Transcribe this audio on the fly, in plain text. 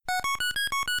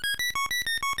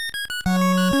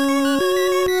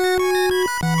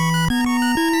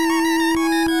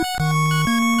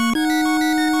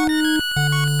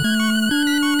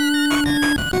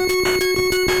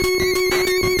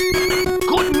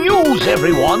news,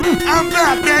 everyone. I'm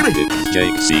back, baby. It's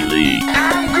Jake Seeley.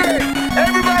 I'm great.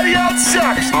 Everybody else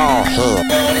sucks. Oh, hell. Oh,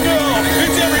 no.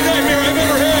 It's every nightmare I've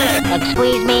ever had.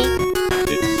 Excuse me?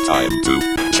 It's time to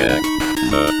check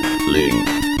the link.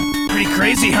 Pretty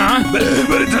crazy, huh? But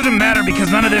it doesn't matter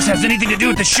because none of this has anything to do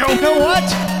with the show. You know what?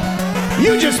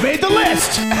 You just made the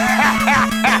list.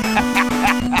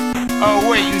 Oh,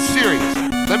 wait, you serious?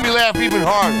 Let me laugh even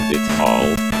harder. It's all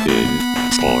in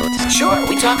sports. Sure,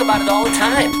 we talk about it all the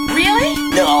time. Really?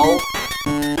 No.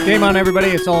 Game on, everybody.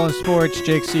 It's All in Sports.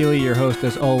 Jake Seeley, your host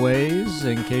as always.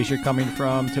 In case you're coming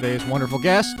from today's wonderful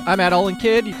guest, I'm at All in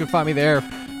Kid. You can find me there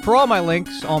for all my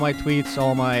links, all my tweets,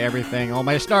 all my everything, all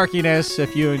my snarkiness,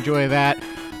 if you enjoy that.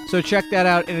 So check that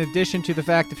out. In addition to the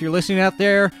fact, if you're listening out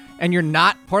there and you're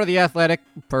not part of The Athletic,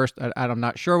 first, I'm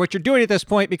not sure what you're doing at this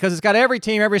point because it's got every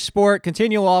team, every sport,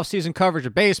 continual off-season coverage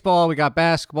of baseball. We got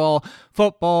basketball,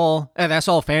 football, and that's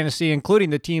all fantasy, including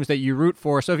the teams that you root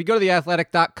for. So if you go to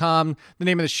theathletic.com, the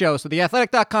name of the show, so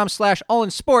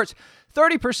theathletic.com/allinsports,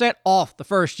 30% off the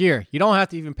first year. You don't have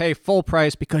to even pay full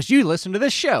price because you listen to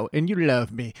this show and you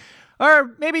love me.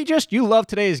 Or maybe just you love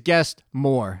today's guest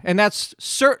more, and that's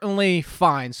certainly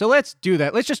fine. So let's do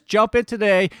that. Let's just jump in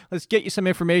today. Let's get you some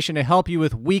information to help you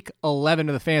with Week 11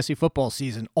 of the fantasy football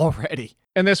season already.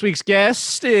 And this week's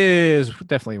guest is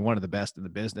definitely one of the best in the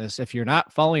business. If you're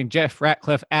not following Jeff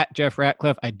Ratcliffe at Jeff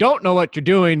Ratcliffe, I don't know what you're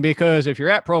doing because if you're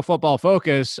at Pro Football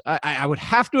Focus, I would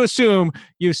have to assume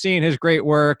you've seen his great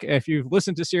work. If you've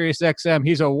listened to SiriusXM,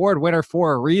 he's an award winner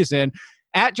for a reason.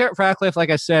 At Jeff Ratcliffe, like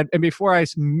I said, and before I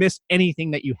miss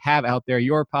anything that you have out there,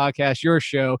 your podcast, your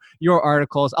show, your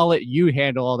articles, I'll let you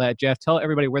handle all that, Jeff. Tell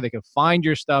everybody where they can find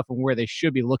your stuff and where they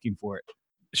should be looking for it.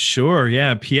 Sure.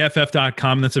 Yeah.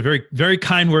 PFF.com. That's a very, very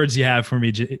kind words you have for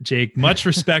me, Jake. Much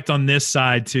respect on this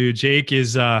side too. Jake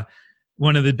is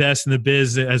one of the best in the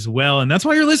biz as well. And that's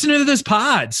why you're listening to this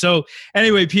pod. So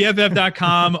anyway,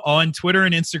 PFF.com on Twitter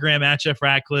and Instagram at Jeff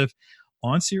Ratcliffe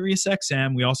on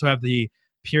SiriusXM. We also have the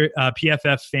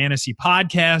PFF Fantasy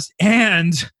Podcast.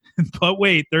 But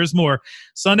wait, there's more.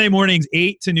 Sunday mornings,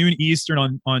 8 to noon Eastern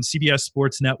on CBS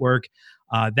Sports Network.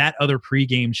 That other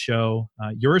pregame show,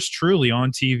 yours truly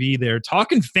on TV there,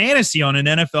 talking fantasy on an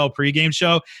NFL pregame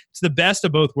show. It's the best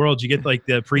of both worlds. You get like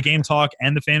the pregame talk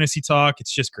and the fantasy talk.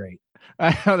 It's just great.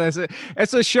 I know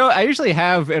it's a show. I usually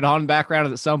have it on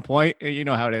background at some point. You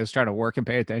know how it is, trying to work and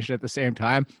pay attention at the same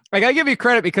time. Like, I give you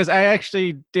credit because I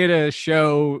actually did a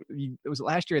show. It was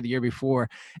last year or the year before,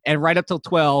 and right up till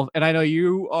 12. And I know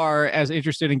you are as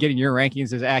interested in getting your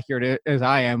rankings as accurate as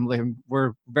I am.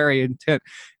 We're very intent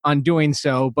on doing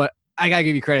so, but I gotta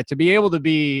give you credit to be able to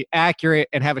be accurate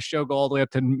and have a show go all the way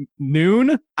up to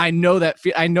noon. I know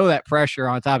that pressure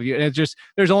on top of you, and it's just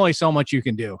there's only so much you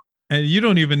can do. And you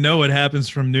don't even know what happens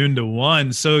from noon to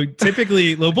 1. So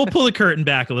typically, we'll pull the curtain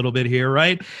back a little bit here,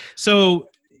 right? So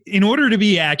in order to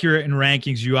be accurate in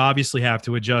rankings, you obviously have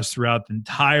to adjust throughout the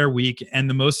entire week. And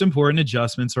the most important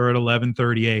adjustments are at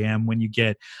 11:30 a.m. when you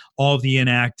get all the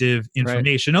inactive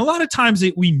information. Right. A lot of times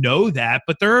we know that,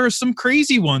 but there are some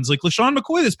crazy ones. Like LaShawn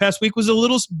McCoy this past week was a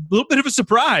little bit of a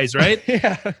surprise, right?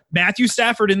 Yeah. Matthew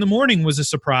Stafford in the morning was a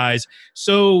surprise.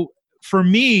 So for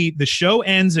me, the show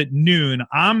ends at noon.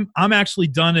 I'm actually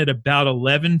done at about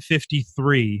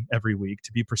 11:53 every week,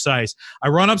 to be precise. I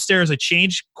run upstairs, I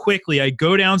change quickly, I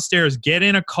go downstairs, get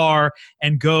in a car,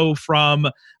 and go from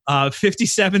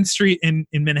 57th Street in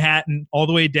Manhattan all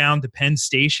the way down to Penn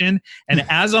Station. And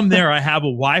as I'm there, I have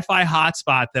a Wi-Fi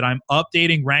hotspot that I'm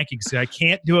updating rankings. So I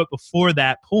can't do it before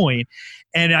that point.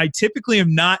 And I typically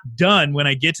am not done when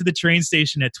I get to the train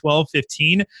station at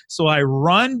 12:15. So I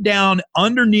run down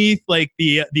underneath like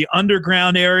the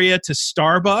underground area to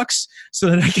Starbucks so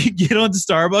that I can get onto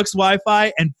Starbucks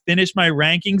Wi-Fi and finish my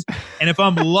rankings. And if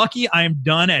I'm lucky, I am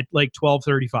done at like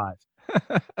 12:35.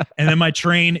 And then my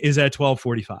train is at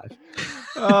 12:45.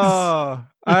 Oh,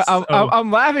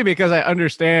 I'm laughing because I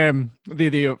understand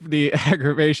the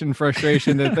aggravation,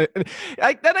 frustration that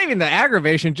not even the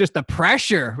aggravation, just the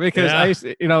pressure. Because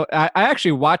I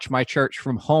actually watch my church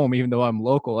from home, even though I'm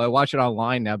local. I watch it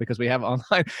online now because we have it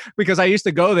online. Because I used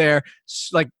to go there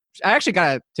like. I actually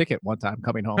got a ticket one time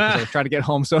coming home because I was trying to get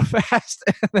home so fast.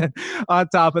 And then on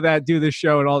top of that, do this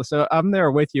show and all this. So I'm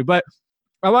there with you. But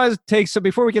I want to take some,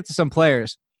 before we get to some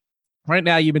players, right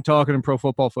now you've been talking in Pro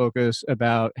Football Focus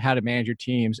about how to manage your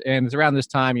teams. And it's around this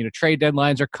time, trade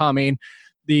deadlines are coming.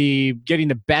 Getting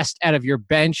the best out of your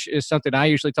bench is something I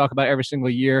usually talk about every single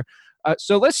year.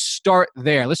 So let's start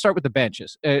there. Let's start with the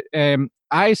benches.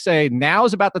 I say now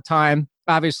is about the time.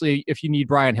 Obviously, if you need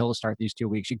Brian Hill to start these 2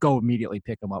 weeks, you go immediately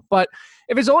pick him up. But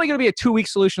if it's only going to be a 2-week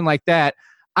solution like that,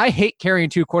 I hate carrying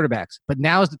 2 quarterbacks, but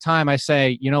now is the time I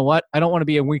say, you know what? I don't want to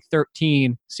be in week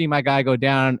 13, see my guy go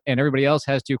down, and everybody else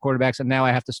has 2 quarterbacks, and now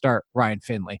I have to start Ryan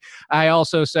Finley. I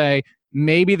also say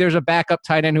maybe there's a backup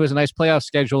tight end who has a nice playoff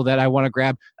schedule that I want to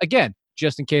grab. Again,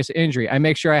 just in case of injury. I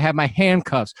make sure I have my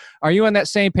handcuffs. Are you on that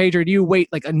same page, or do you wait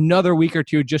like another week or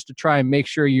two just to try and make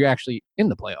sure you're actually in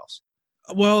the playoffs?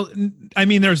 Well, I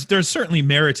mean, there's certainly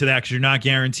merit to that because you're not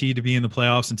guaranteed to be in the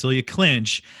playoffs until you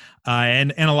clinch.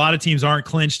 And a lot of teams aren't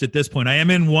clinched at this point. I am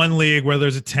in one league where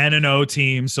there's a 10-0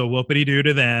 team, so whoopity-doo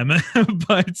to them.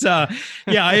 But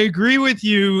yeah, I agree with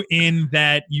you in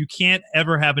that you can't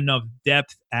ever have enough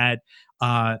depth at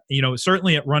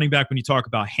certainly at running back when you talk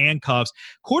about handcuffs.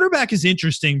 Quarterback is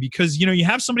interesting because, you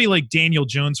have somebody like Daniel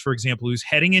Jones, for example, who's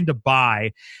heading into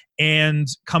bye and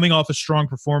coming off a strong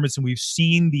performance, and we've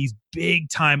seen these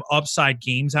big-time upside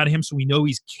games out of him, so we know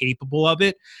he's capable of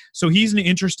it. So he's an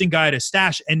interesting guy to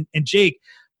stash. And Jake,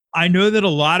 I know that a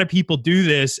lot of people do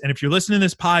this, and if you're listening to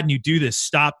this pod and you do this,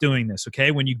 stop doing this, okay?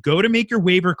 When you go to make your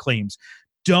waiver claims,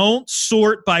 don't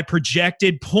sort by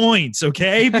projected points,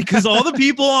 okay? Because all the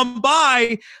people on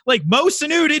bye, like Mo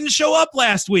Sanu didn't show up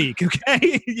last week,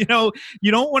 okay? You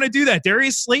don't want to do that.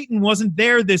 Darius Slayton wasn't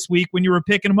there this week when you were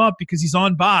picking him up because he's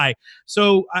on bye.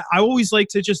 So I always like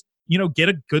to just, get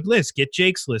a good list. Get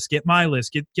Jake's list, get my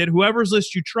list, get whoever's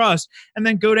list you trust, and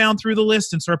then go down through the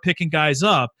list and start picking guys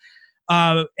up.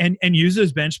 And use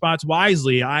those bench spots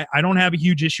wisely. I don't have a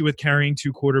huge issue with carrying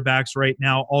 2 quarterbacks right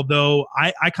now, although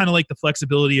I kind of like the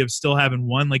flexibility of still having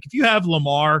one. Like if you have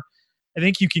Lamar, I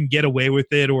think you can get away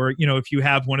with it. Or, if you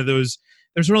have one of those,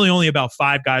 there's really only about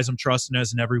 5 guys I'm trusting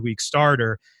as an every week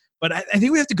starter. But I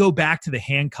think we have to go back to the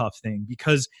handcuff thing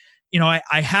because,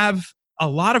 I have a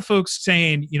lot of folks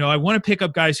saying, I want to pick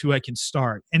up guys who I can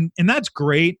start. And that's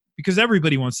great, because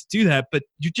everybody wants to do that, but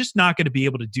you're just not going to be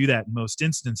able to do that in most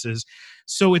instances.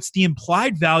 So it's the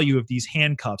implied value of these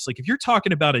handcuffs. Like if you're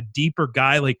talking about a deeper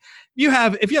guy, like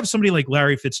if you have somebody like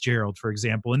Larry Fitzgerald, for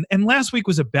example, and last week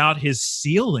was about his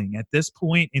ceiling at this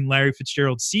point in Larry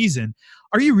Fitzgerald's season,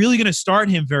 are you really going to start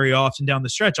him very often down the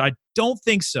stretch? I don't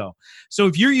think so. So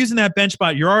if you're using that bench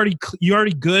spot, you're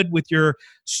already good with your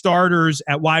starters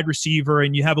at wide receiver,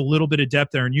 and you have a little bit of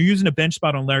depth there, and you're using a bench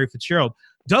spot on Larry Fitzgerald.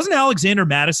 Doesn't Alexander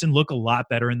Madison look a lot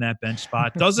better in that bench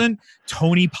spot? Doesn't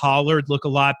Tony Pollard look a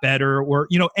lot better? Or,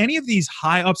 any of these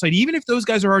high upside, even if those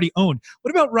guys are already owned.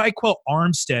 What about Raquel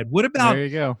Armstead? What about there you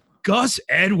go. Gus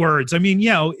Edwards? I mean,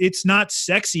 it's not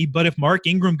sexy, but if Mark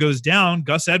Ingram goes down,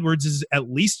 Gus Edwards is at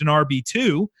least an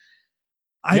RB2.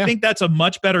 I think that's a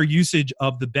much better usage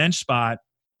of the bench spot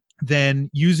than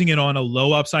using it on a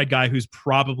low upside guy who's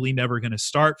probably never going to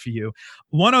start for you.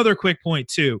 One other quick point,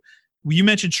 too. You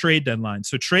mentioned trade deadline.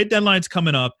 So trade deadline's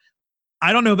coming up.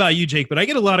 I don't know about you, Jake, but I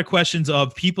get a lot of questions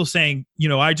of people saying,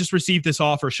 I just received this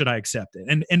offer. Should I accept it?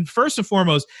 And first and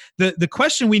foremost, the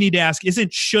question we need to ask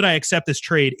isn't should I accept this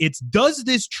trade? It's does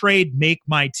this trade make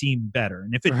my team better?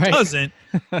 And if it doesn't,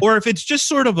 or if it's just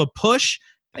sort of a push,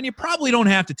 then you probably don't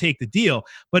have to take the deal.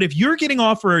 But if you're getting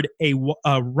offered a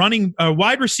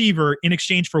wide receiver in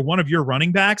exchange for one of your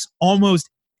running backs, almost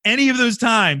any of those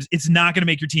times, it's not going to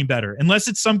make your team better. Unless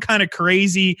it's some kind of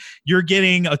crazy, you're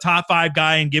getting a top 5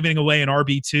 guy and giving away an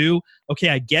RB2. Okay,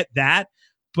 I get that.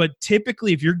 But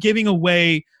typically, if you're giving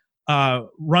away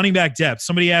running back depth,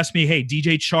 somebody asked me, hey,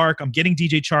 DJ Chark, I'm getting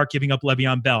DJ Chark, giving up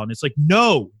Le'Veon Bell. And it's like,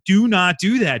 no, do not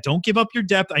do that. Don't give up your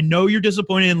depth. I know you're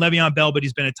disappointed in Le'Veon Bell, but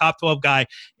he's been a top 12 guy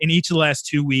in each of the last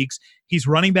 2 weeks. He's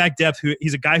running back depth.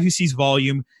 He's a guy who sees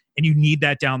volume, and you need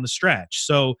that down the stretch.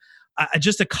 So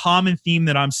just a common theme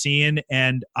that I'm seeing,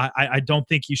 and I don't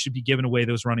think you should be giving away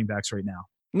those running backs right now.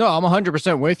 No, I'm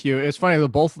 100% with you. It's funny that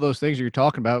both of those things you're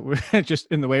talking about just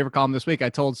in the waiver column this week. I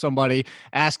told somebody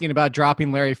asking about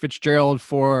dropping Larry Fitzgerald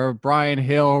for Brian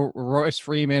Hill, Royce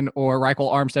Freeman, or Raquel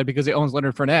Armstead because he owns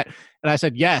Leonard Fournette. And I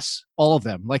said, yes, all of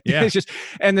them. It's just,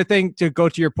 and the thing to go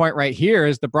to your point right here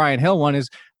is the Brian Hill one is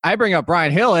I bring up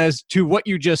Brian Hill as to what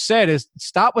you just said is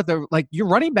stop with your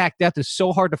running back depth is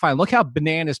so hard to find. Look how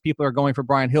bananas people are going for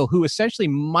Brian Hill, who essentially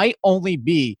might only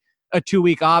be a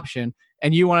 2-week option.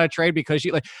 And you want to trade because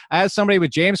I had somebody with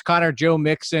James Conner, Joe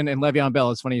Mixon, and Le'Veon Bell.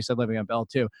 It's funny you said Le'Veon Bell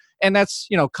too. And that's,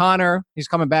 Conner, he's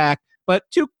coming back, but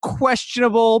too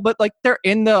questionable, but they're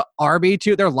in the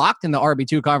RB2. They're locked in the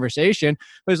RB2 conversation.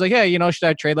 But it's like, hey, should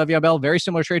I trade Le'Veon Bell? Very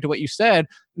similar trade to what you said.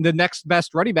 The next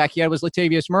best running back he had was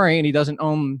Latavius Murray, and he doesn't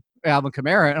own Alvin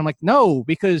Kamara. And I'm like, no,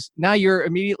 because now you're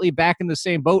immediately back in the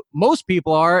same boat most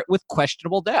people are with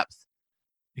questionable depth.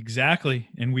 Exactly.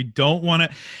 And we don't want to.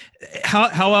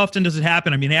 How often does it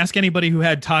happen? I mean, ask anybody who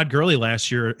had Todd Gurley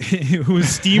last year, who was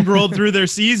steamrolled through their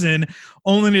season,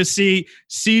 only to see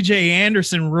CJ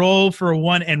Anderson roll for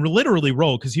literally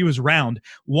roll because he was round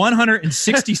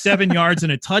 167 yards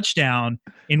and a touchdown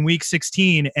in week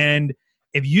 16. And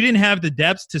if you didn't have the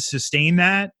depth to sustain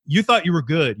that, you thought you were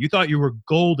good. You thought you were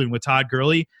golden with Todd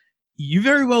Gurley. You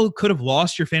very well could have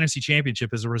lost your fantasy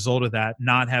championship as a result of that,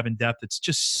 not having depth. It's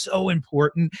just so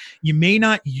important. You may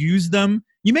not use them.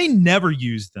 You may never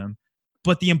use them,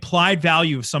 but the implied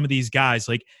value of some of these guys,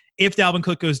 like if Dalvin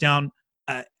Cook goes down,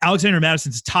 Alexander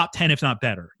Madison's top 10, if not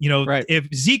better. Right. If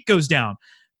Zeke goes down,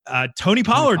 Tony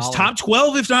Pollard's top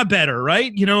 12, if not better,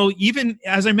 right? Even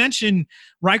as I mentioned,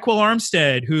 Raquel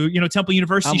Armstead, who, Temple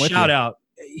University shout out,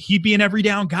 he'd be an every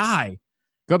down guy.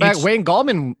 Go back. Wayne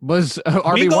Gallman was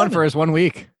RB1 for his 1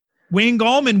 week. Wayne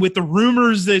Gallman, with the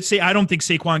rumors that say, I don't think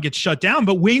Saquon gets shut down,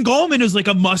 but Wayne Gallman is like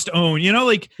a must own,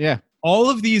 yeah.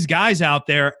 All of these guys out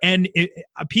there. And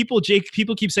people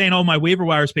keep saying, oh, my waiver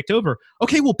wire is picked over.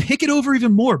 Okay, well, pick it over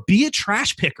even more. Be a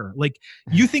trash picker. Like,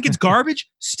 you think it's garbage?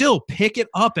 Still pick it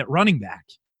up at running back.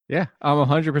 Yeah, I'm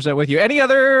 100% with you. Any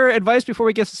other advice before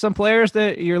we get to some players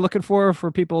that you're looking for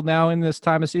people now in this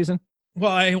time of season?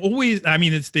 Well,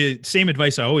 it's the same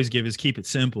advice I always give is keep it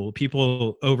simple.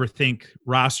 People overthink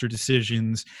roster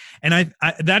decisions. And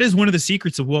I that is one of the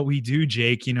secrets of what we do,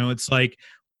 Jake. It's like,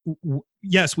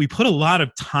 yes, we put a lot of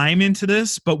time into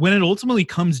this, but when it ultimately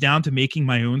comes down to making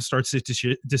my own start-sit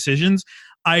decisions,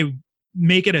 I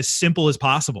make it as simple as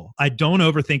possible. I don't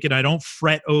overthink it. I don't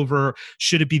fret over,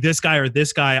 should it be this guy or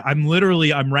this guy?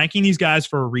 I'm ranking these guys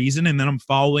for a reason, and then I'm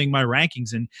following my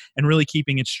rankings and really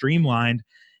keeping it streamlined.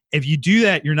 If you do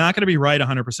that, you're not going to be right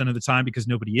 100% of the time because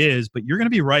nobody is, but you're going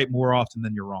to be right more often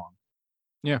than you're wrong.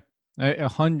 Yeah,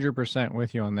 100%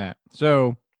 with you on that.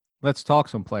 So let's talk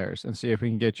some players and see if we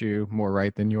can get you more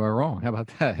right than you are wrong. How about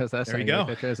that? There you go.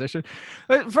 That transition.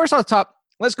 First off the top,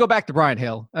 let's go back to Brian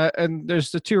Hill. And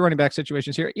there's the two running back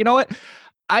situations here. You know what?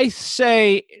 I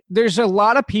say there's a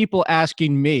lot of people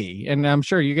asking me, and I'm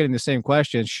sure you're getting the same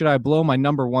question, should I blow my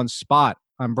number one spot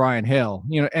on Brian Hill?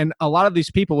 And a lot of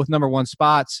these people with number one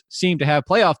spots seem to have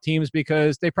playoff teams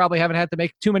because they probably haven't had to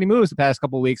make too many moves the past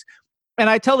couple of weeks. And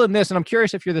I tell them this, and I'm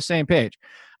curious if you're the same page.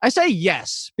 I say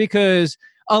yes, because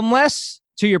unless,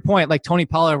 to your point, like Tony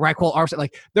Pollard, Raquel Armstead,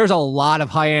 like there's a lot of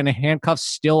high-end handcuffs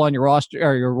still on your roster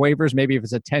or your waivers, maybe if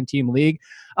it's a 10-team league.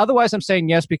 Otherwise, I'm saying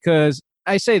yes because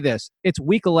I say this, it's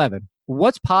week 11.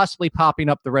 What's possibly popping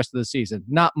up the rest of the season?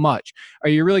 Not much. Are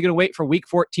you really going to wait for week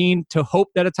 14 to hope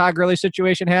that a Todd Gurley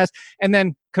situation has? And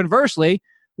then conversely,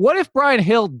 what if Brian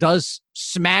Hill does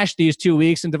smash these 2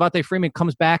 weeks and Devontae Freeman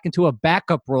comes back into a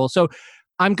backup role? So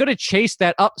I'm going to chase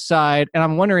that upside, and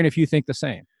I'm wondering if you think the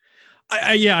same.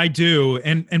 Yeah, I do.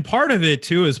 And part of it,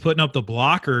 too, is putting up the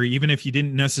blocker. Even if you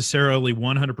didn't necessarily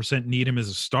 100% need him as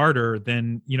a starter,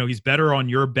 then, he's better on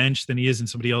your bench than he is in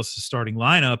somebody else's starting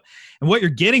lineup. And what you're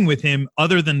getting with him,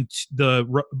 other than the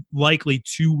likely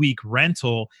 2-week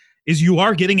rental, is you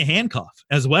are getting a handcuff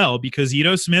as well because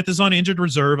Ito Smith is on injured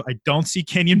reserve. I don't see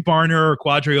Kenyon Barner or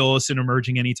Quadri Olison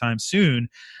emerging anytime soon.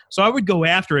 So I would go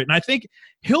after it. And I think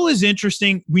Hill is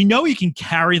interesting. We know he can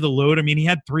carry the load. I mean, he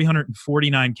had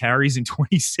 349 carries in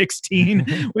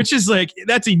 2016, which is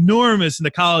that's enormous in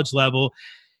the college level.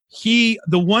 The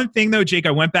one thing though, Jake,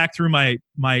 I went back through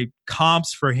my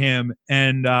comps for him,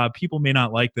 and people may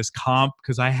not like this comp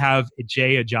because I have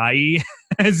Jay Ajayi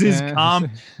as his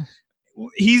comp.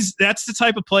 That's the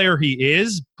type of player he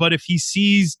is, but if he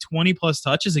sees 20 plus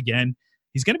touches again,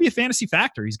 he's going to be a fantasy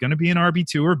factor. He's going to be an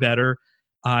RB2 or better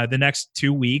the next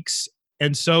 2 weeks.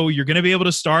 And so you're going to be able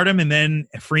to start him. And then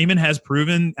Freeman has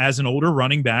proven as an older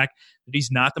running back that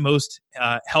he's not the most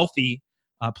healthy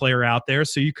player out there.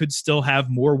 So you could still have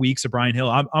more weeks of Brian Hill.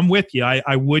 I'm with you.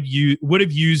 I would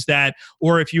have used that.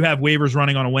 Or if you have waivers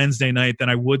running on a Wednesday night, then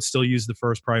I would still use the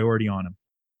first priority on him.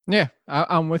 Yeah,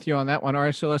 I'm with you on that one. All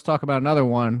right, so let's talk about another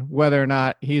one, whether or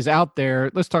not he's out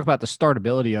there. Let's talk about the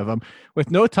startability of him.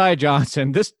 With no Ty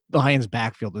Johnson, this Lions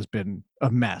backfield has been a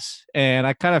mess. And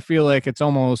I kind of feel like it's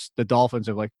almost the Dolphins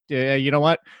of yeah, you know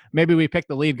what? Maybe we picked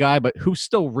the lead guy, but who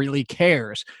still really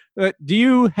cares? Do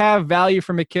you have value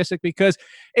for McKissick? Because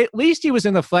at least he was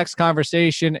in the flex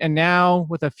conversation, and now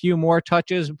with a few more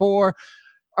touches,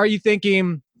 are you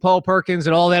thinking Paul Perkins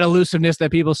and all that elusiveness that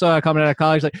people saw coming out of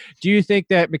college? Do you think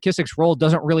that McKissick's role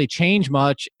doesn't really change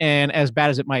much? And as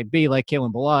bad as it might be, like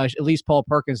Kalen Ballage, at least Paul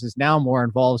Perkins is now more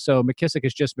involved. So McKissick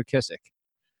is just McKissick.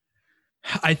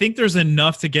 I think there's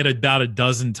enough to get about a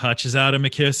dozen touches out of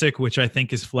McKissick, which I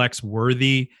think is flex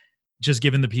worthy, just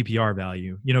given the PPR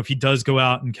value. If he does go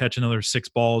out and catch another 6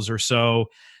 balls or so,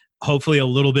 hopefully a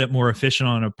little bit more efficient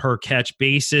on a per catch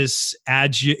basis.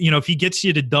 Adds you know, if he gets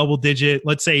you to double digit,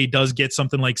 let's say he does get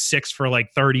something like 6 for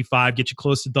like 35, get you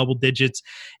close to double digits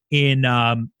in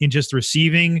just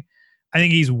receiving, I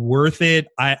think he's worth it.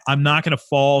 I'm not going to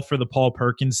fall for the Paul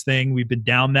Perkins thing. We've been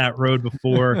down that road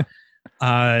before.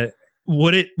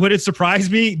 Would it surprise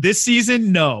me this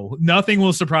season? No, nothing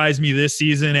will surprise me this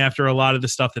season after a lot of the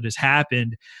stuff that has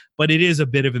happened, but it is a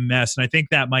bit of a mess. And I think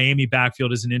that Miami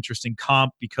backfield is an interesting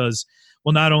comp because,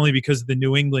 well, not only because of the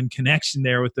New England connection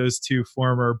there with those two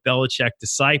former Belichick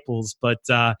disciples, but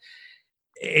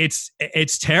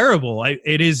it's terrible.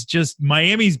 It is just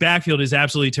Miami's backfield is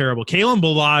absolutely terrible. Kalen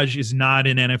Ballage is not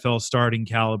an NFL starting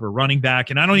caliber running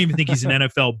back, and I don't even think he's an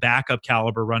NFL backup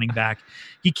caliber running back.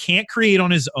 He can't create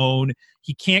on his own.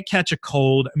 He can't catch a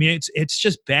cold. I mean, it's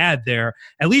just bad there.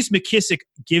 At least McKissick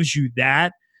gives you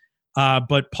that,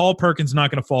 but Paul Perkins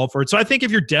not going to fall for it. So I think if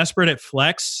you're desperate at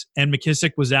flex and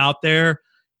McKissick was out there,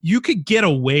 you could get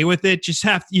away with it. You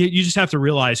just have to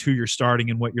realize who you're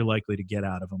starting and what you're likely to get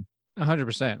out of him.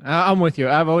 100%. I'm with you.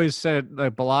 I've always said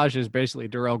that Ballage is basically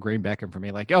Darrell Greenbeckham for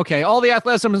me. Like, okay, all the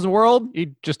athleticism in the world,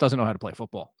 he just doesn't know how to play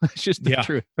football. It's just the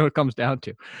truth. What it comes down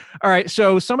to. All right,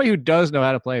 so somebody who does know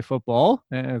how to play football,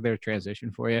 their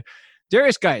transition for you,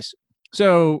 Darius Geis.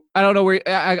 So I don't know where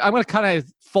I'm going to kind of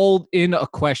fold in a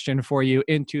question for you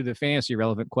into the fantasy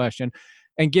relevant question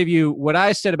and give you what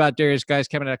I said about Darius Geis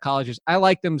coming out of college is I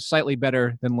liked him slightly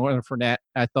better than Leonard Fournette.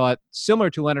 I thought similar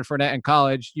to Leonard Fournette in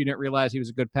college, you didn't realize he was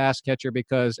a good pass catcher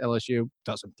because LSU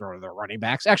doesn't throw to their running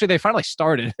backs. Actually, they finally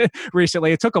started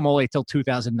recently. It took them only till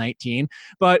 2019.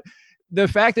 But the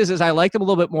fact is I liked him a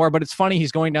little bit more, but it's funny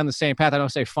he's going down the same path. I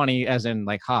don't say funny as in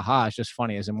like, ha-ha. It's just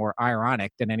funny as in more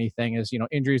ironic than anything is,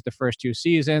 injuries the first 2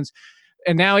 seasons.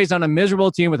 And now he's on a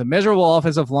miserable team with a miserable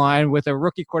offensive line with a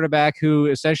rookie quarterback who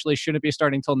essentially shouldn't be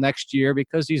starting until next year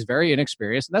because he's very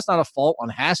inexperienced. And that's not a fault on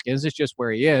Haskins. It's just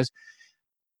where he is.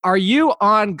 Are you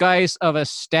on Geis of a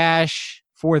stash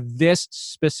for this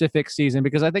specific season?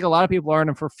 Because I think a lot of people are on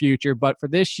him for future, but for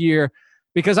this year,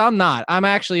 because I'm not. I'm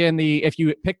actually in the, if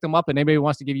you pick them up and anybody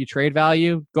wants to give you trade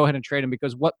value, go ahead and trade him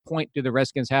because what point do the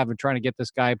Redskins have in trying to get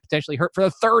this guy potentially hurt for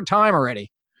the 3rd time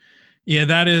already? Yeah,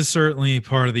 that is certainly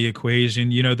part of the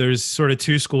equation. There's sort of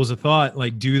 2 schools of thought.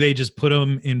 Like, do they just put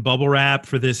him in bubble wrap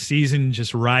for this season,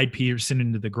 just ride Peterson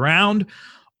into the ground?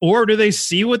 Or do they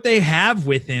see what they have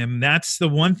with him? That's the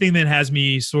one thing that has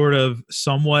me sort of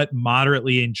somewhat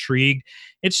moderately intrigued.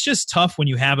 It's just tough when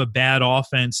you have a bad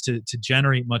offense to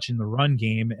generate much in the run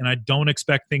game, and I don't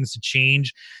expect things to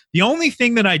change. The only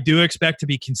thing that I do expect to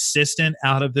be consistent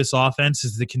out of this offense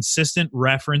is the consistent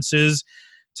references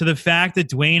to the fact that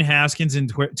Dwayne Haskins and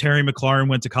Terry McLaurin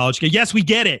went to college. Yes, we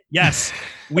get it. Yes,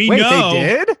 we Wait, know. They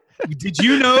did? Did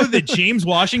you know that James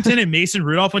Washington and Mason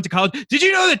Rudolph went to college? Did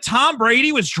you know that Tom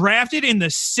Brady was drafted in the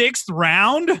 6th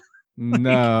round?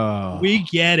 No. We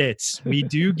get it. We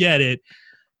do get it.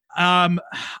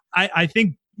 I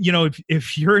think,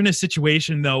 if you're in a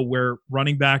situation, though, where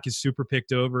running back is super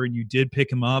picked over and you did pick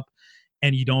him up,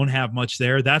 and you don't have much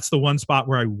there, that's the one spot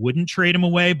where I wouldn't trade him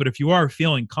away. But if you are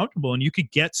feeling comfortable and you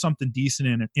could get something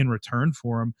decent in return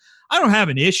for him, I don't have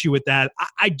an issue with that.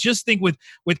 I just think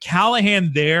with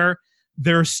Callahan there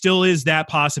still is that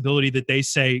possibility that they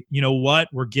say, you know what,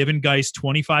 we're giving Geis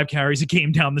 25 carries a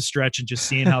game down the stretch and just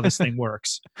seeing how this thing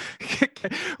works.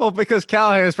 Well, because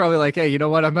Callahan is probably like, hey, you know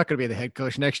what, I'm not going to be the head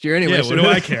coach next year anyway. Yeah, what do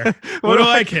I care? What do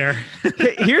I care?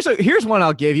 Here's one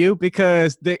I'll give you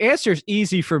because the answer is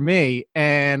easy for me,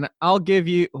 and I'll give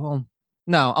you. Well,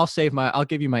 no, I'll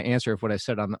give you my answer of what I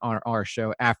said on our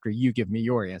show after you give me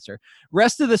your answer.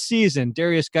 Rest of the season,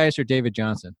 Darius Geis or David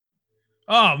Johnson?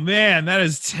 Oh man, that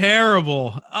is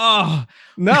terrible. Oh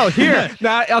no, here.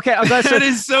 Now, okay, that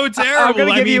is so terrible. I'm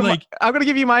gonna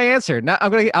give you my answer. Now,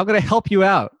 I'm gonna help you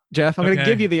out, Jeff. I'm gonna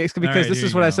give you the because this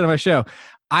is what I said on my show.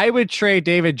 I would trade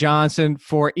David Johnson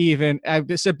for even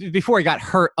before he got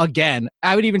hurt again.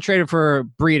 I would even trade him for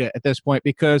Breida at this point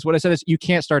because what I said is you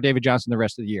can't start David Johnson the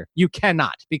rest of the year. You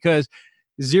cannot because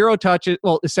 0 touches.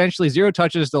 Well, essentially 0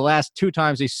 touches the last 2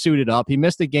 times he suited up. He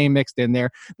missed a game mixed in there.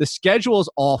 The schedule is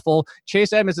awful.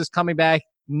 Chase Edmonds is coming back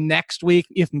next week,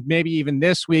 if maybe even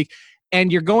this week, and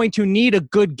you're going to need a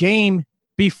good game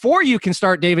before you can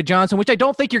start David Johnson, which I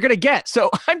don't think you're going to get.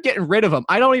 So I'm getting rid of him.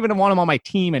 I don't even want him on my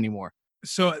team anymore.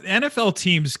 So NFL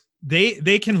teams,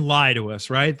 they can lie to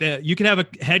us, right? You can have a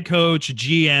head coach, a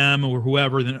GM, or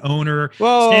whoever, an owner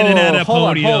standing at a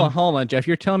podium. Hold on, Jeff.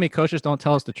 You're telling me coaches don't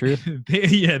tell us the truth?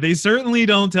 They certainly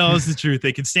don't tell us the truth.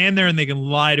 They can stand there and they can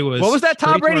lie to us. What was that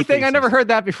Tom Brady thing? I never heard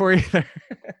that before either.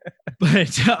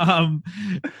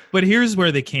 But here's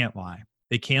where they can't lie.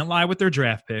 They can't lie with their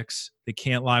draft picks. They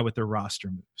can't lie with their roster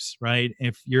moves, right?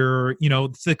 If you're,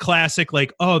 it's the classic,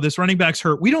 like, oh, this running back's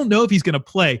hurt. We don't know if he's going to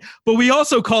play, but we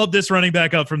also called this running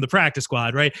back up from the practice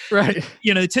squad, right? Right.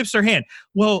 It tips their hand.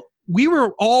 Well, we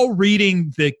were all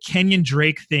reading the Kenyon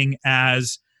Drake thing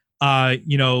as,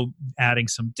 adding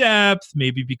some depth,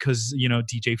 maybe because,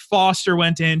 DJ Foster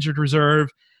went to injured reserve.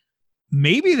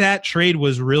 Maybe that trade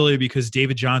was really because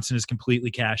David Johnson is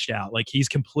completely cashed out. Like, he's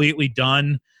completely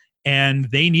done. And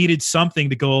they needed something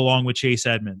to go along with Chase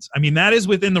Edmonds. I mean, that is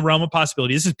within the realm of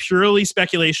possibility. This is purely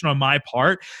speculation on my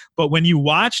part. But when you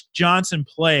watched Johnson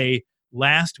play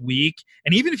last week,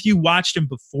 and even if you watched him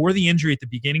before the injury at the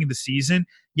beginning of the season,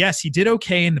 yes, he did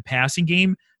okay in the passing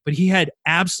game, but he had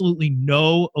absolutely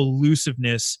no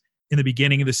elusiveness in the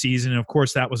beginning of the season. And of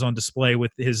course, that was on display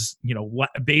with his,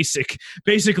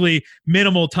 basically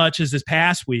minimal touches this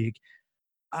past week.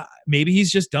 Maybe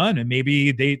he's just done, and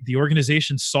maybe the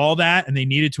organization saw that and they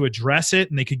needed to address it,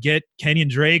 and they could get Kenyon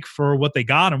Drake for what they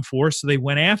got him for, so they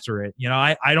went after it.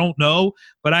 I don't know,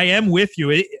 but I am with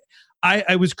you.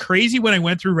 I was crazy when I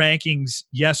went through rankings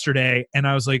yesterday, and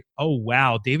I was like, oh,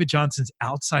 wow, David Johnson's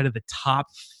outside of the top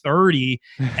 30,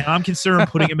 and I'm considering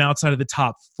putting him outside of the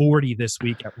top 40 this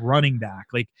week at running back.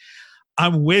 Like,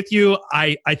 I'm with you.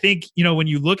 I think, when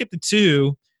you look at the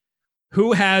two,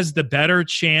 who has the better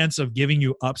chance of giving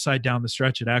you upside down the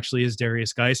stretch? It actually is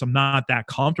Darius Geis. I'm not that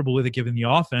comfortable with it given the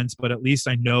offense, but at least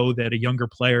I know that a younger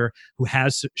player who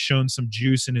has shown some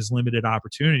juice in his limited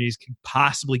opportunities can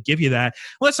possibly give you that.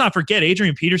 Let's not forget,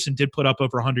 Adrian Peterson did put up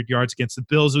over 100 yards against the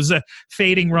Bills. It was a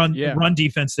fading run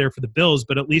defense there for the Bills,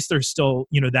 but at least there's still,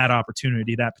 that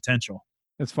opportunity, that potential.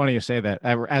 It's funny you say that.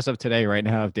 As of today, right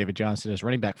now, David Johnson is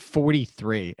running back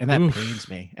 43, and that pains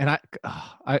me. And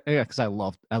because I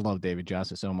love David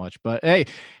Johnson so much. But hey,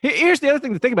 here's the other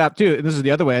thing to think about too. And this is the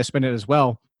other way I spin it as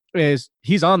well. Is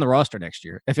he's on the roster next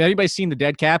year? If anybody's seen the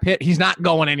dead cap hit, he's not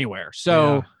going anywhere.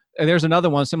 So there's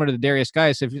another one similar to Darius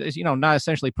Geis. If not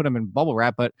essentially put him in bubble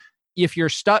wrap, but if you're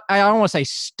stuck, I don't want to say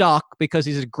stuck because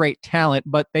he's a great talent,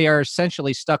 but they are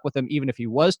essentially stuck with him even if he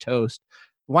was toast.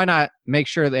 Why not make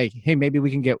sure maybe we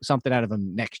can get something out of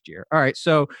him next year? All right.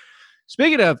 So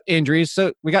speaking of injuries,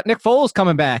 so we got Nick Foles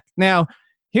coming back. Now,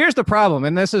 here's the problem,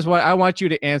 and this is what I want you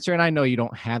to answer, and I know you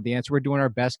don't have the answer. We're doing our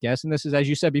best guess, and this is, as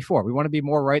you said before, we want to be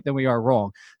more right than we are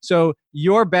wrong. So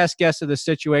your best guess of the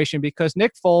situation, because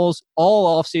Nick Foles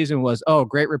all offseason was,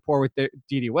 great rapport with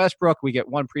D.D. Westbrook. We get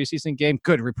one preseason game,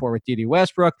 good rapport with D.D.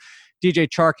 Westbrook. DJ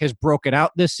Chark has broken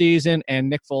out this season, and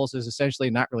Nick Foles has essentially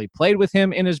not really played with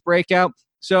him in his breakout.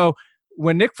 So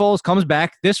when Nick Foles comes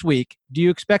back this week, do you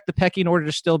expect the pecking order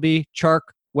to still be Chark,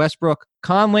 Westbrook,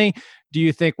 Conley? Do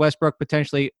you think Westbrook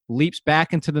potentially leaps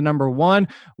back into the number one?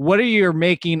 What are you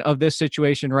making of this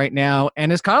situation right now?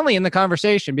 And is Conley in the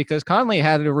conversation? Because Conley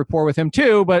had a rapport with him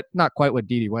too, but not quite what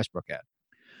D.D. Westbrook had.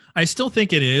 I still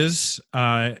think it is.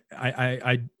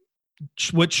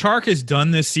 What Chark has done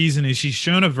this season is he's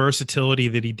shown a versatility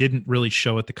that he didn't really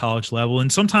show at the college level.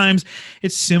 And sometimes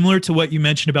it's similar to what you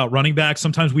mentioned about running backs.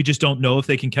 Sometimes we just don't know if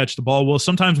they can catch the ball well.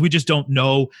 Sometimes we just don't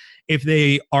know if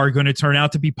they are going to turn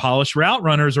out to be polished route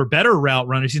runners or better route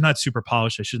runners. He's not super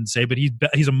polished, I shouldn't say, but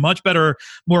he's a much better,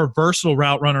 more versatile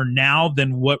route runner now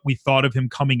than what we thought of him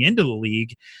coming into the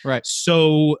league. Right.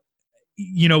 So,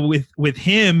 with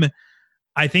him,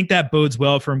 I think that bodes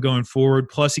well for him going forward.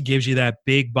 Plus, it gives you that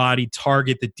big body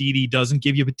target that DD doesn't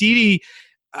give you. But DD,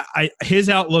 his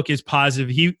outlook is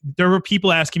positive. There were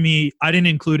people asking me, I didn't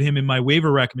include him in my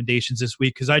waiver recommendations this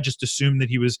week because I just assumed that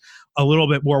he was a little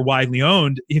bit more widely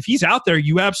owned. If he's out there,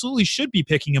 you absolutely should be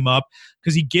picking him up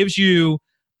because he gives you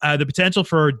the potential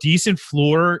for a decent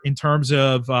floor in terms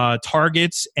of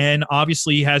targets, and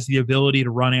obviously he has the ability to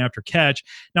run after catch.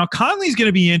 Now, Conley's going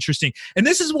to be interesting, and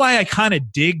this is why I kind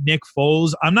of dig Nick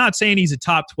Foles. I'm not saying he's a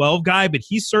top 12 guy, but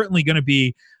he's certainly going to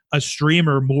be a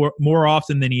streamer more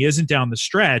often than he isn't down the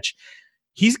stretch.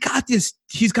 He's got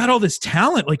all this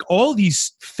talent, like all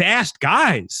these fast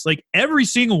guys. Like every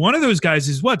single one of those guys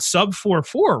is sub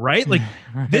 4.4, right? Like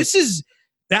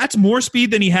that's more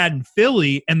speed than he had in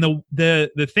Philly. And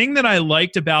the thing that I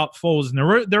liked about Foles,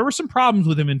 and there were some problems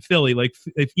with him in Philly. Like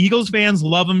if Eagles fans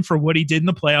love him for what he did in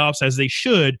the playoffs, as they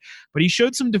should, but he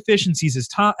showed some deficiencies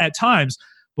at times.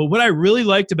 But what I really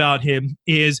liked about him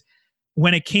is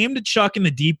when it came to chucking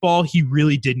the deep ball, he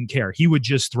really didn't care. He would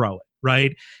just throw it,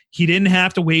 right? He didn't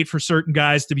have to wait for certain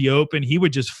guys to be open. He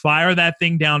would just fire that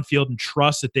thing downfield and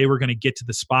trust that they were going to get to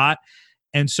the spot.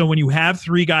 And so when you have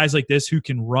three guys like this who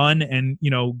can run and,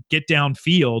 get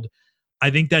downfield, I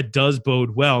think that does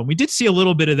bode well. And we did see a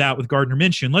little bit of that with Gardner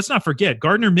Minshew. And let's not forget,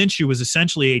 Gardner Minshew was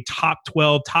essentially a top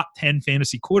 12, top 10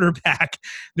 fantasy quarterback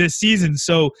this season.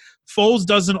 So Foles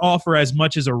doesn't offer as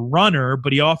much as a runner,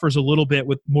 but he offers a little bit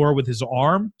more with his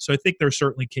arm. So I think there's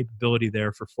certainly capability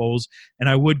there for Foles. And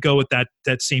I would go with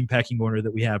that same pecking order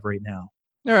that we have right now.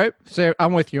 All right. So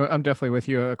I'm with you. I'm definitely with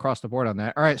you across the board on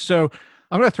that. All right. So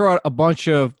I'm going to throw out a bunch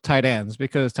of tight ends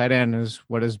because tight end is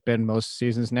what has been most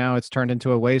seasons now. It's turned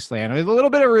into a wasteland. There's a little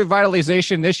bit of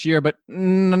revitalization this year, but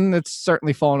it's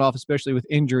certainly fallen off, especially with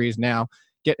injuries now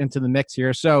getting into the mix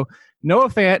here. So Noah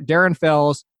Fant, Darren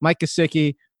Fells, Mike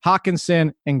Gesicki,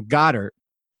 Hawkinson, and Goddard.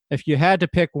 If you had to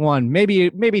pick one,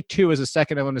 maybe two as a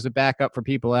second one as a backup for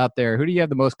people out there, who do you have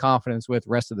the most confidence with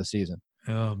rest of the season?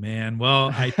 Oh, man.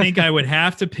 Well, I think I would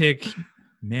have to pick,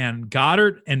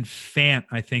 Goddard and Fant,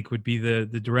 I think, would be the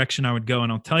direction I would go,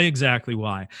 and I'll tell you exactly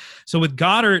why. So with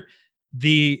Goddard,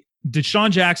 the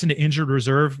Deshaun Jackson to injured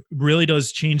reserve really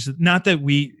does change. Not that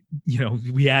we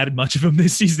added much of him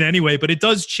this season anyway, but it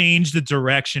does change the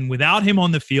direction. Without him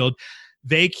on the field,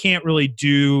 they can't really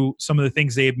do some of the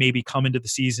things they have maybe come into the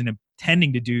season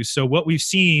intending to do. So what we've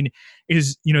seen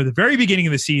is, the very beginning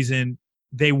of the season,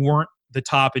 they weren't the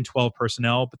top in 12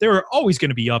 personnel, but they were always going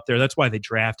to be up there. That's why they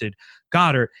drafted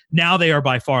Goddard. Now they are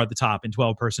by far the top in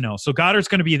 12 personnel. So Goddard's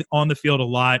going to be on the field a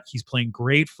lot. He's playing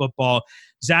great football.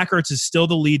 Zach Ertz is still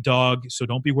the lead dog, so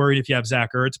don't be worried if you have Zach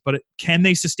Ertz, but can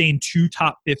they sustain 2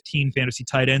 top 15 fantasy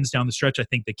tight ends down the stretch? I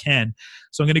think they can.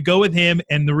 So I'm going to go with him.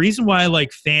 And the reason why I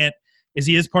like Fant is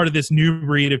he is part of this new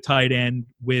breed of tight end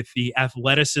with the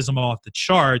athleticism off the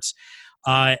charts.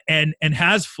 And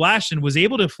has flashed and was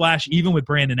able to flash even with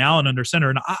Brandon Allen under center.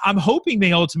 And I'm hoping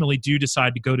they ultimately do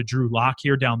decide to go to Drew Lock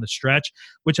here down the stretch,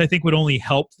 which I think would only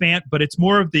help Fant, but it's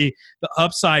more of the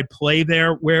upside play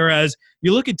there. Whereas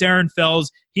you look at Darren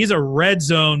Fells, he's a red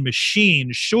zone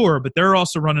machine, sure, but they're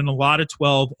also running a lot of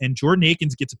 12, and Jordan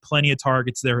Akins gets plenty of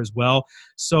targets there as well.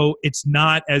 So it's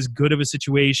not as good of a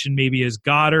situation maybe as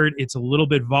Goddard. It's a little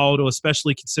bit volatile,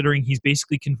 especially considering he's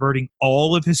basically converting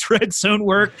all of his red zone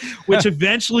work, which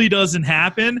eventually doesn't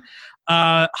happen.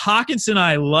 Hawkinson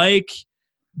I like,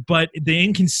 but the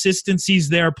inconsistencies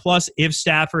there, plus if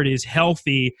Stafford is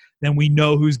healthy, then we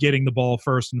know who's getting the ball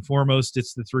first and foremost.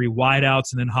 It's the 3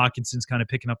 wideouts, and then Hawkinson's kind of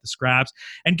picking up the scraps.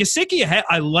 And Gesicki,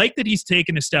 I like that he's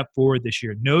taken a step forward this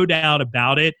year, no doubt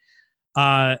about it.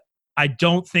 I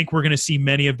don't think we're going to see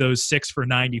many of those 6 for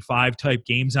 95 type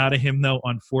games out of him, though,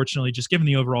 unfortunately, just given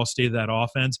the overall state of that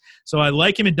offense. So I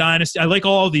like him in Dynasty. I like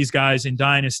all of these guys in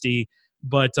Dynasty,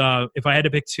 but if I had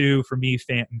to pick 2, for me,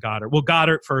 Fant and Goddard. Well,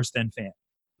 Goddard first, then Fant.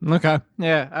 Okay.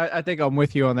 Yeah, I think I'm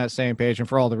with you on that same page and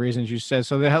for all the reasons you said.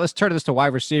 So let's turn this to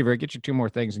wide receiver, get you 2 more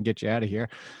things and get you out of here.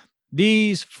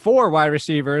 These 4 wide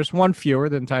receivers, 1 fewer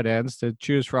than tight ends to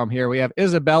choose from here. We have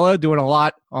Isabella doing a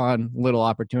lot on little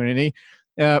opportunity.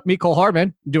 Mecole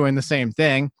Hardman doing the same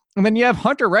thing. And then you have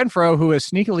Hunter Renfrow, who has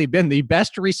sneakily been the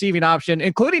best receiving option,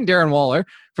 including Darren Waller,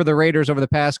 for the Raiders over the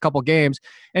past couple games.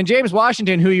 And James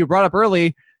Washington, who you brought up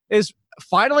early, is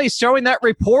finally showing that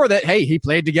rapport that, hey, he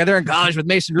played together in college with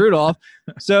Mason Rudolph.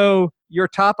 So your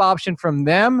top option from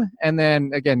them, and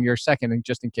then, again, your second,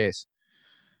 just in case.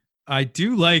 I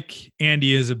do like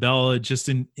Andy Isabella just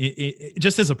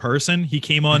as a person. He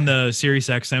came on the Sirius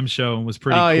XM show and was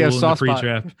pretty cool in the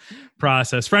pre-draft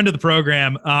process. Friend of the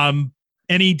program.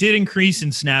 And he did increase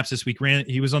in snaps this week.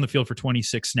 He was on the field for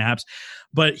 26 snaps,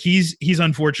 but he's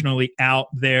unfortunately out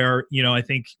there. I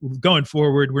think going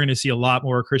forward, we're going to see a lot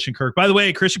more Christian Kirk. By the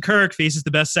way, Christian Kirk faces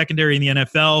the best secondary in the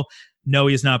NFL. No,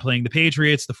 he is not playing the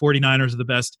Patriots. The 49ers are the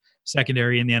best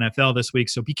secondary in the NFL this week.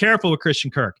 So be careful with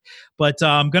Christian Kirk. But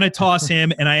I'm going to toss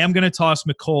him, and I am going to toss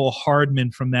Mecole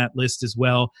Hardman from that list as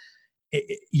well.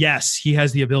 Yes, he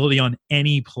has the ability on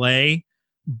any play,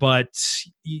 but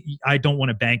I don't want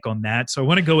to bank on that. So I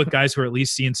want to go with guys who are at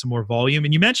least seeing some more volume.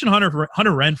 And you mentioned Hunter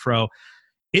Renfrow.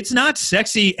 It's not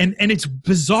sexy, and it's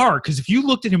bizarre because if you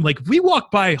looked at him, like if we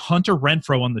walked by Hunter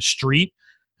Renfrow on the street,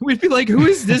 we'd be like, who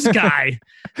is this guy?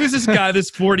 Who's this guy,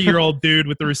 this 40-year-old dude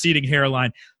with the receding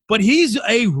hairline? But he's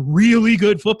a really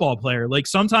good football player. Like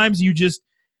sometimes you just,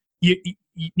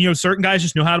 certain guys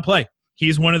just know how to play.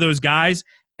 He's one of those guys,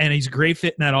 and he's a great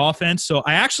fit in that offense. So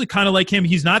I actually kind of like him.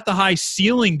 He's not the high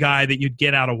ceiling guy that you'd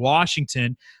get out of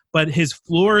Washington, but his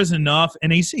floor is enough,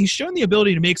 and he's shown the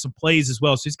ability to make some plays as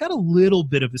well. So he's got a little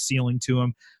bit of a ceiling to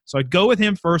him. So I'd go with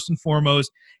him first and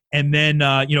foremost, and then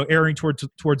erring towards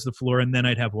the floor, and then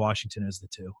I'd have Washington as the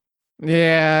 2.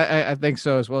 Yeah, I think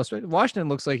so as well. Washington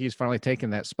looks like he's finally taken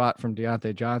that spot from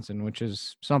Deontay Johnson, which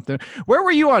is something. Where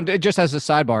were you on, just as a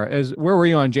sidebar, where were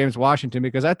you on James Washington?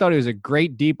 Because I thought he was a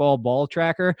great deep ball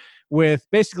tracker with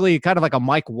basically kind of like a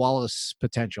Mike Wallace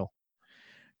potential.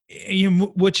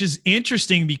 Which is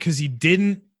interesting because he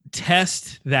didn't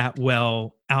test that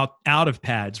well out of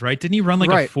pads, right? Didn't he run like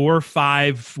Right. a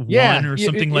 4.51 or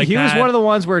something like that? He was one of the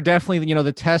ones where definitely,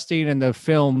 the testing and the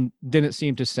film didn't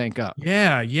seem to sync up.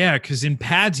 Yeah, because in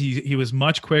pads he was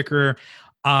much quicker.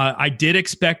 I did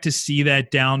expect to see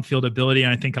that downfield ability,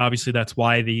 and I think obviously that's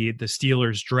why the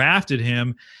Steelers drafted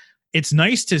him. It's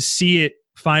nice to see it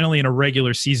finally in a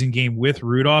regular season game with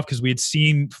Rudolph, because we had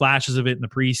seen flashes of it in the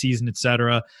preseason, et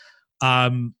cetera.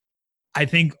 I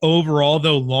think overall,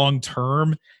 though, long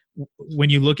term, when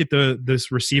you look at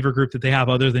this receiver group that they have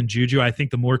other than Juju, I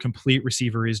think the more complete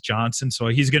receiver is Johnson. So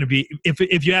he's going to be,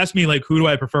 if you ask me, like, who do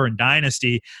I prefer in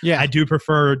Dynasty? Yeah. I do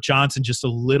prefer Johnson just a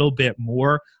little bit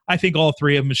more. I think all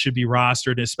three of them should be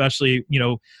rostered, especially,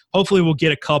 hopefully we'll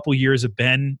get a couple years of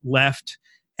Ben left.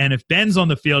 And if Ben's on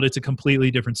the field, it's a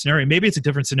completely different scenario. Maybe it's a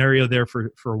different scenario there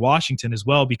for Washington as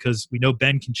well, because we know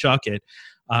Ben can chuck it.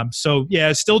 So, yeah,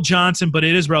 it's still Johnson, but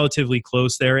it is relatively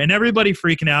close there. And everybody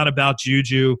freaking out about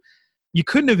Juju. You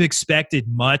couldn't have expected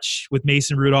much with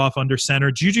Mason Rudolph under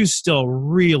center. Juju's still a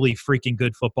really freaking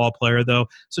good football player, though.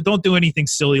 So don't do anything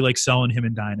silly like selling him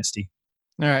in Dynasty.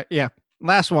 All right, yeah.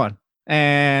 Last one.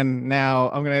 And now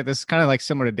this is kind of like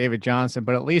similar to David Johnson,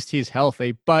 but at least he's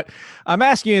healthy. But I'm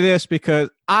asking you this because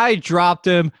I dropped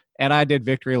him and I did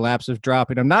victory laps of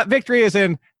dropping him. Not victory as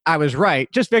in I was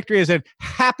right, just victory as in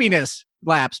happiness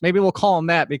laps. Maybe we'll call them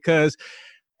that, because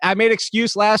I made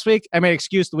excuse last week. I made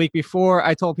excuse the week before.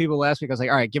 I told people last week, I was like,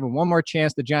 all right, give them one more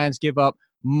chance. The Giants give up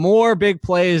more big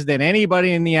plays than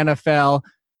anybody in the NFL.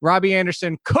 Robbie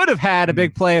Anderson could have had a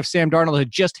big play if Sam Darnold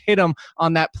had just hit him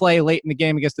on that play late in the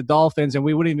game against the Dolphins, and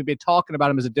we wouldn't even be talking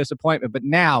about him as a disappointment. But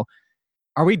now,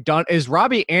 are we done? Is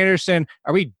Robbie Anderson,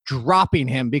 are we dropping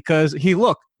him? Because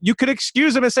you could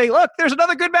excuse him and say, look, there's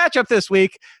another good matchup this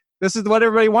week. This is what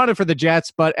everybody wanted for the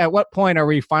Jets. But at what point are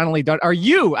we finally done? Are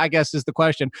you, I guess is the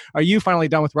question, are you finally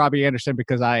done with Robbie Anderson?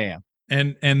 Because I am.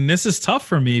 And this is tough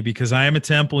for me because I am a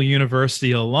Temple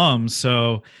University alum.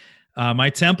 So my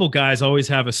Temple guys always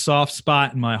have a soft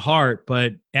spot in my heart.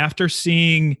 But after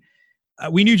seeing,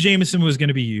 we knew Jameson was going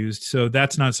to be used, so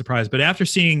that's not a surprise. But after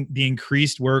seeing the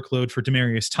increased workload for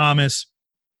Demaryius Thomas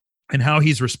and how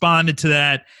he's responded to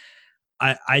that,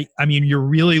 I mean, you're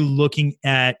really looking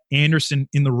at Anderson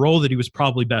in the role that he was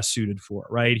probably best suited for,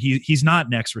 right? He's not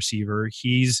an X receiver.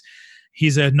 He's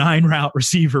a 9-route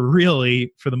receiver,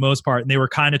 really, for the most part. And they were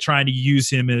kind of trying to use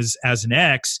him as an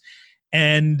X,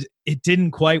 and it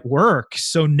didn't quite work.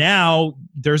 So now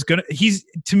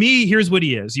to me, here's what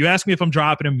he is. You ask me if I'm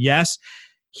dropping him. Yes,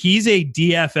 he's a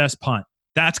DFS punt.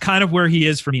 That's kind of where he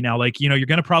is for me now. Like, you're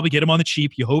going to probably get him on the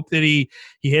cheap. You hope that he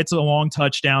hits a long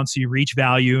touchdown, so you reach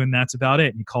value, and that's about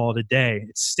it. And you call it a day.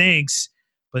 It stinks,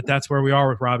 but that's where we are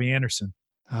with Robbie Anderson.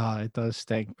 Oh, it does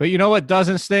stink. But you know what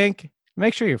doesn't stink?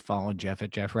 Make sure you're following Jeff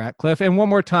at Jeff Ratcliffe. And one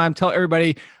more time, tell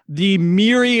everybody the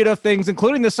myriad of things,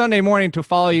 including the Sunday morning, to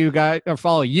follow you guys, or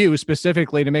follow you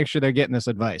specifically, to make sure they're getting this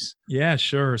advice. Yeah,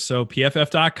 sure. So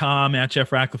pff.com, at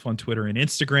Jeff Ratcliffe on Twitter and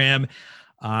Instagram.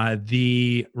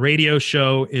 The radio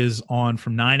show is on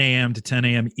from 9 a.m. to 10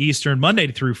 a.m. Eastern,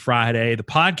 Monday through Friday. The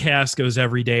podcast goes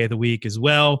every day of the week as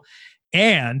well.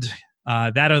 And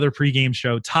that other pregame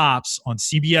show, Tops, on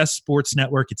CBS Sports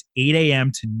Network. It's 8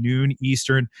 a.m. to noon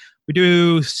Eastern. We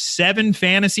do 7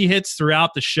 fantasy hits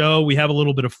throughout the show. We have a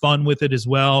little bit of fun with it as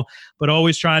well, but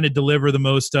always trying to deliver the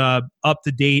most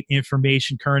up-to-date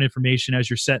information, current information, as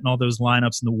you're setting all those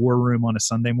lineups in the war room on a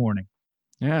Sunday morning.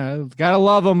 Yeah, gotta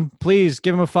love him. Please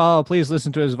give him a follow. Please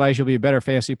listen to his advice. You'll be a better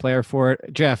fantasy player for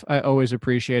it. Jeff, I always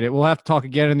appreciate it. We'll have to talk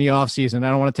again in the offseason. I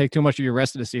don't want to take too much of your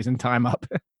rest of the season time up.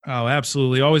 Oh,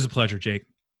 absolutely. Always a pleasure, Jake.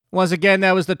 Once again,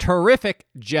 that was the terrific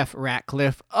Jeff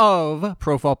Ratcliffe of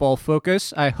Pro Football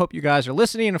Focus. I hope you guys are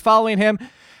listening and following him.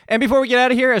 And before we get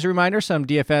out of here, as a reminder, some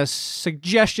DFS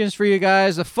suggestions for you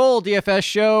guys. A full DFS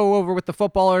show over with the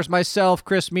footballers, myself,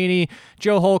 Chris Meany,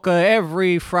 Joe Holka,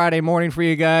 every Friday morning for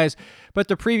you guys. But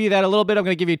to preview that a little bit, I'm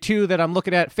going to give you 2 that I'm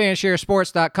looking at.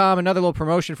 Fansharesports.com, another little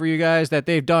promotion for you guys that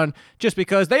they've done just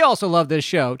because they also love this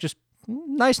show. Just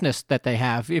niceness that they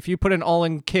have. If you put an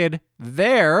all-in kid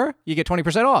there, you get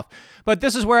 20% off. But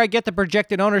this is where I get the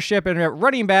projected ownership and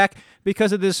running back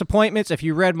because of the disappointments. If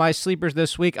you read my sleepers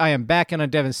this week, I am back in on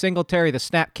Devin Singletary. The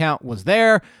snap count was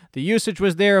there. The usage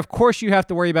was there. Of course, you have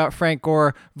to worry about Frank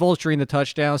Gore vulturing the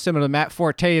touchdown, similar to Matt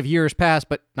Forte of years past,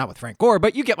 but not with Frank Gore.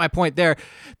 But you get my point there.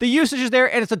 The usage is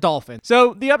there, and it's a Dolphin.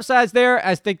 So the upside's there.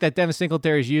 I think that Devin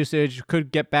Singletary's usage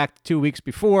could get back to 2 weeks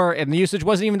before, and the usage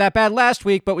wasn't even that bad last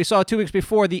week, but we saw 2 weeks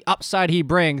before the upside he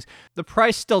brings. The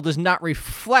price still does not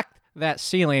reflect that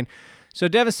ceiling. So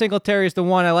Devin Singletary is the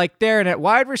one I like there. And at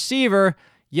wide receiver,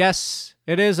 yes,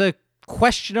 it is a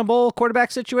questionable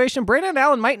quarterback situation, Brandon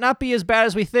Allen might not be as bad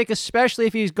as we think, especially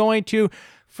if he's going to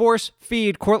force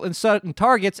feed Courtland Sutton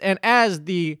targets. And as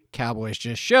the Cowboys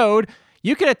just showed,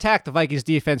 you can attack the Vikings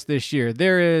defense this year.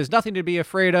 There is nothing to be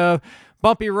afraid of.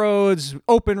 Bumpy roads,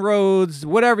 open roads,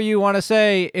 whatever you want to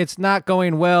say, it's not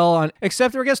going well,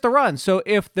 except they're against the run. So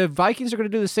if the Vikings are going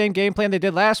to do the same game plan they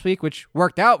did last week, which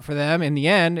worked out for them in the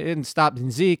end and stopped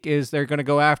Zeke, is they're going to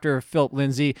go after Philip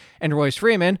Lindsay and Royce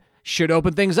Freeman, should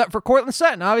open things up for Courtland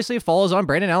Sutton. Obviously, it falls on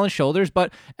Brandon Allen's shoulders,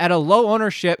 but at a low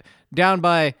ownership, down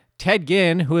by Ted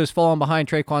Ginn, who has fallen behind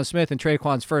Traquan Smith in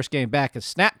Traquan's first game back in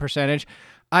snap percentage,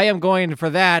 I am going for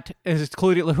that,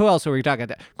 including, who else are we talking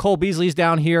about? Cole Beasley's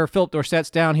down here. Philip Dorsett's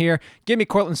down here. Give me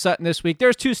Courtland Sutton this week.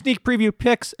 There's 2 sneak preview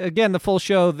picks. Again, the full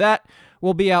show, that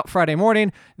will be out Friday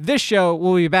morning. This show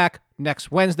will be back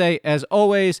next Wednesday. As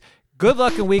always, good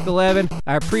luck in Week 11.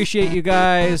 I appreciate you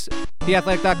guys.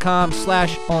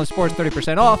 TheAthletic.com/AllinSports,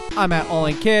 30% off. I'm at All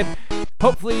In Kid.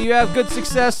 Hopefully you have good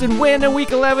success and win in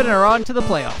Week 11 and are on to the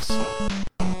playoffs.